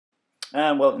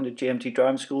And welcome to GMT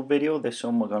Driving School video. This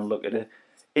one we're going to look at an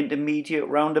intermediate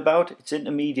roundabout. It's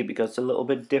intermediate because it's a little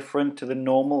bit different to the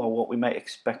normal, or what we might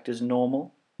expect as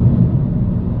normal.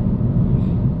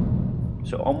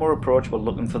 So on our approach we're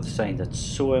looking for the signs. That's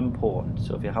so important.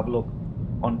 So if you have a look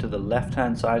onto the left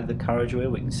hand side of the carriageway,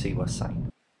 we can see our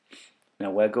sign.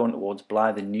 Now we're going towards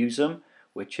Blythe and Newsham,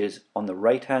 which is on the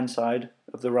right hand side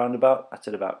of the roundabout. That's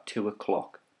at about 2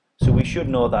 o'clock. So we should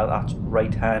know that that's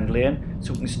right hand lane,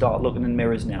 so we can start looking in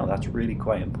mirrors now. That's really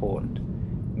quite important.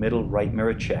 Middle right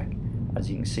mirror check.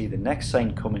 As you can see, the next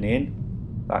sign coming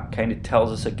in, that kind of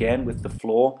tells us again with the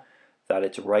floor that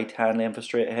it's right hand lane for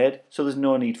straight ahead, so there's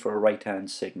no need for a right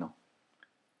hand signal.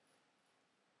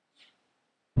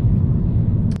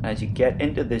 As you get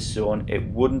into this zone, it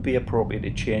wouldn't be appropriate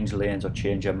to change lanes or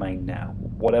change your mind now.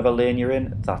 Whatever lane you're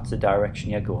in, that's the direction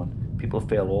you're going. People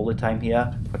fail all the time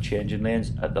here for changing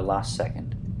lanes at the last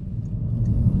second.